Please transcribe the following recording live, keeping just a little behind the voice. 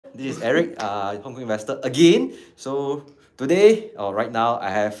This is Eric, HomeCook Investor again. So today, or right now, I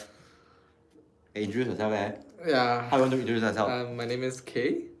have. Hey, introduce yourself, eh? Yeah. How you want to introduce yourself? My name is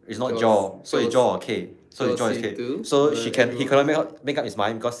K. It's not Jaw. So it's Jaw or K. So it's Jaw is K. C2, So but he cannot make up his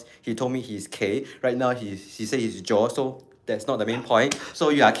mind because he told me he's K. Right now he said he's Jaw. So that's not the main point. So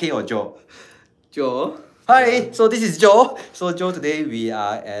you are K or Jaw? Jaw. Hi, so this is Joe. So Joe, today we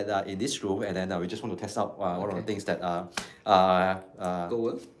are at in this room, and then we just want to test out one of the things that Go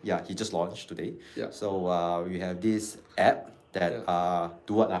on. yeah, he just launched today. Yeah. So we have this app that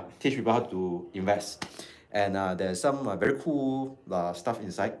do what teach people how to invest, and there's some very cool stuff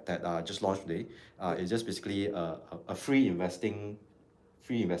inside that just launched today. It's just basically a free investing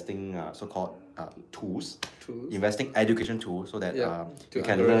so-called tools, investing education tools, so that you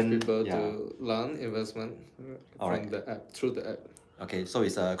can learn people to learn investment from the app, through the app. Okay, so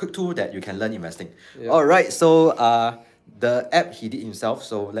it's a quick tool that you can learn investing. Yeah. All right, so the app he did himself.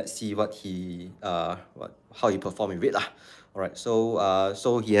 So let's see what he how he performed with it lah. All right,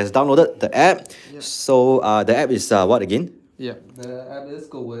 so he has downloaded the app. Yeah. So the app is what again? Yeah, the app is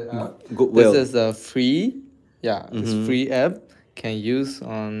Goodwill app. Goodwill. This is a free, it's free app. Can use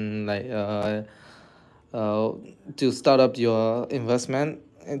on like to start up your investment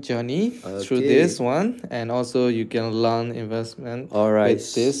journey through this one, and also you can learn investment. All right.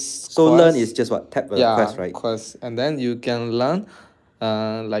 With this. So learn is just what tap quest, right? Quest, and then you can learn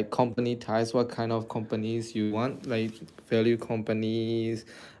like company types, what kind of companies you want, like value companies,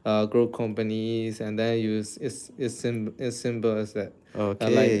 growth companies, and then it's simple as that.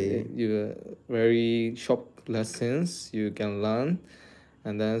 Okay. Like you very short lessons you can learn,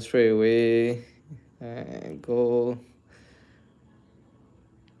 and then straight away go.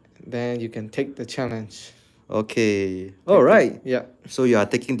 Then you can take the challenge. Okay. All right. Yeah. So you are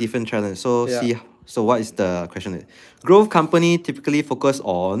taking different challenges. So Yeah. see. So what is the question? Growth company typically focus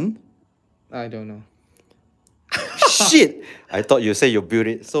on. I don't know. Shit! I thought you say you build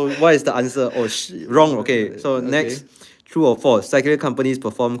it. So what is the answer? Oh, wrong. Okay. So next, true or false? Cyclical companies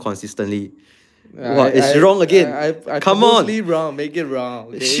perform consistently. What? It's wrong again. I Come on. purposely wrong. Make it wrong.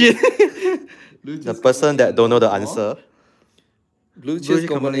 Okay? Shit. The person that don't know the answer. Blue chip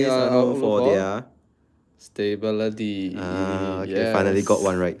companies are known for their stability. Okay, Yes. finally got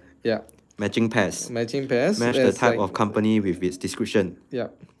one right. Yeah. Matching pairs. Matching pairs. Match the type of company with its description. Yeah.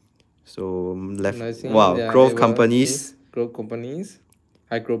 So left. Matching, Wow. yeah, Growth companies. Growth companies.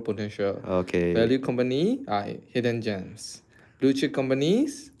 High growth potential. Okay. Value company are hidden gems. Blue chip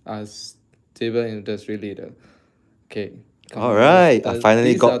companies are stable industry leader. Okay. All right. I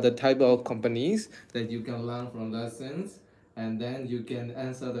finally these got. are the type of companies that you can learn from lessons, and then you can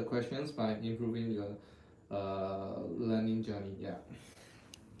answer the questions by improving your learning journey. Yeah.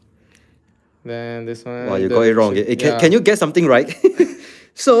 Then this one. Wow, you got it wrong. Can you get something right?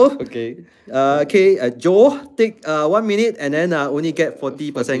 So okay. Joe, take 1 minute and then only get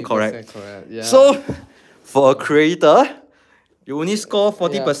 40% correct. Yeah. So for a creator, you only score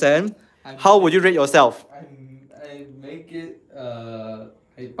 40%. How would you rate yourself? I make it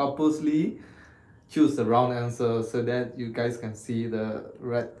I purposely choose the wrong answer so that you guys can see the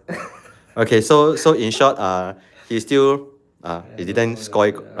red. Okay, so in short, he still he didn't score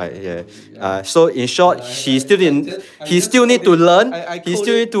it right. Yeah. So in short, he still didn't. He still need to learn. He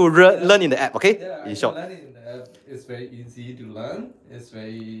still need to learn in the app. Okay. Yeah, in short. learn in the app. It's very easy to learn. It's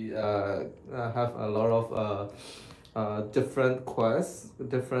very have a lot of different quests,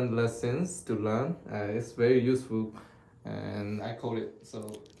 different lessons to learn. It's very useful, and I call it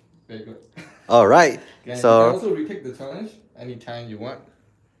so very good. All right. You So can also retake the challenge anytime you want.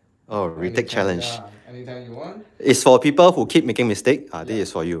 oh, retake challenge. Anytime you want. It's for people who keep making mistake. This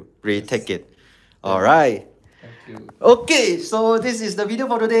is for you. Retake it. All right. Thank you. Okay, so this is the video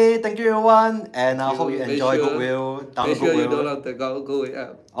for today. Thank you everyone, and I hope you enjoy Goodwill. Make sure you download the Goodwill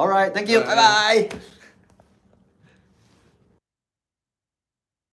app. All right. Thank you. Bye bye.